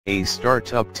A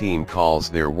startup team calls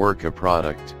their work a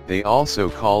product. They also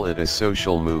call it a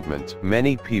social movement.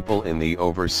 Many people in the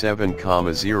over 7,000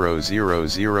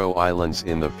 islands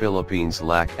in the Philippines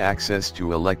lack access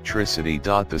to electricity.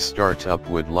 The startup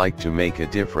would like to make a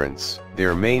difference.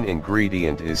 Their main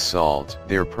ingredient is salt.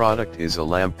 Their product is a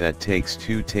lamp that takes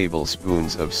 2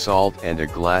 tablespoons of salt and a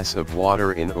glass of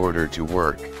water in order to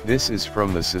work. This is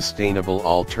from the Sustainable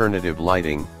Alternative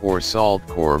Lighting, or SALt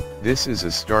Corp. This is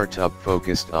a startup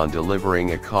focused on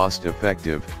delivering a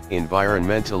cost-effective,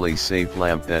 environmentally safe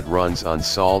lamp that runs on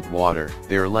salt water.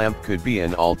 Their lamp could be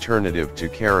an alternative to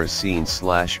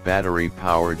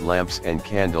kerosene/battery-powered lamps and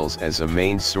candles as a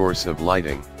main source of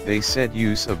lighting. They said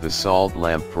use of the SALt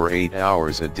lamp for 8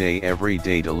 hours a day every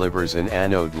day delivers an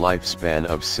anode lifespan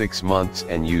of 6 months,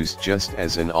 and used just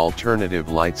as an alternative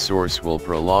light source will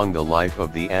prolong the life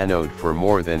of the anode for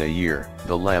more than a year.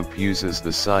 The lamp uses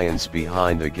the science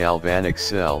behind a galvanic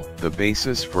cell, the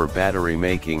basis for battery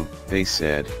making, they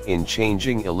said, in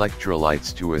changing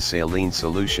electrolytes to a saline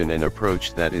solution, an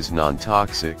approach that is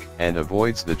non-toxic and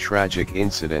avoids the tragic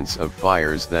incidents of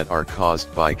fires that are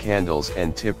caused by candles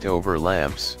and tipped over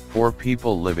lamps. For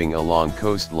people living along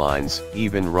coastlines,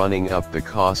 even running up the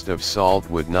cost of salt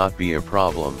would not be a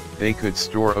problem. They could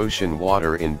store ocean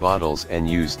water in bottles and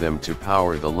use them to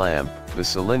power the lamp. The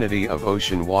salinity of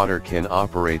ocean water can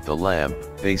operate the lamp.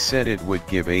 They said it would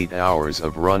give 8 hours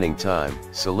of running time.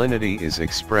 Salinity is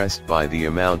expressed by the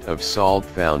amount of salt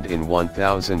found in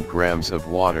 1,000 grams of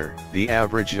water. The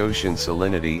average ocean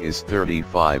salinity is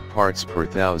 35 parts per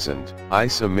thousand.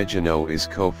 Isa Mijano is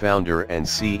co-founder and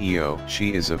CEO.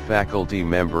 She is a faculty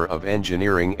member of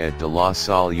engineering at De La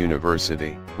Salle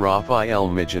University. Rafael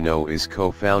Mijano is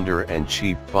co-founder and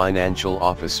chief financial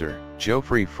officer.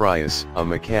 Geoffrey Frias, a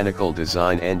mechanical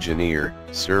design engineer,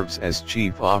 serves as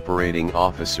chief operating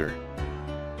officer.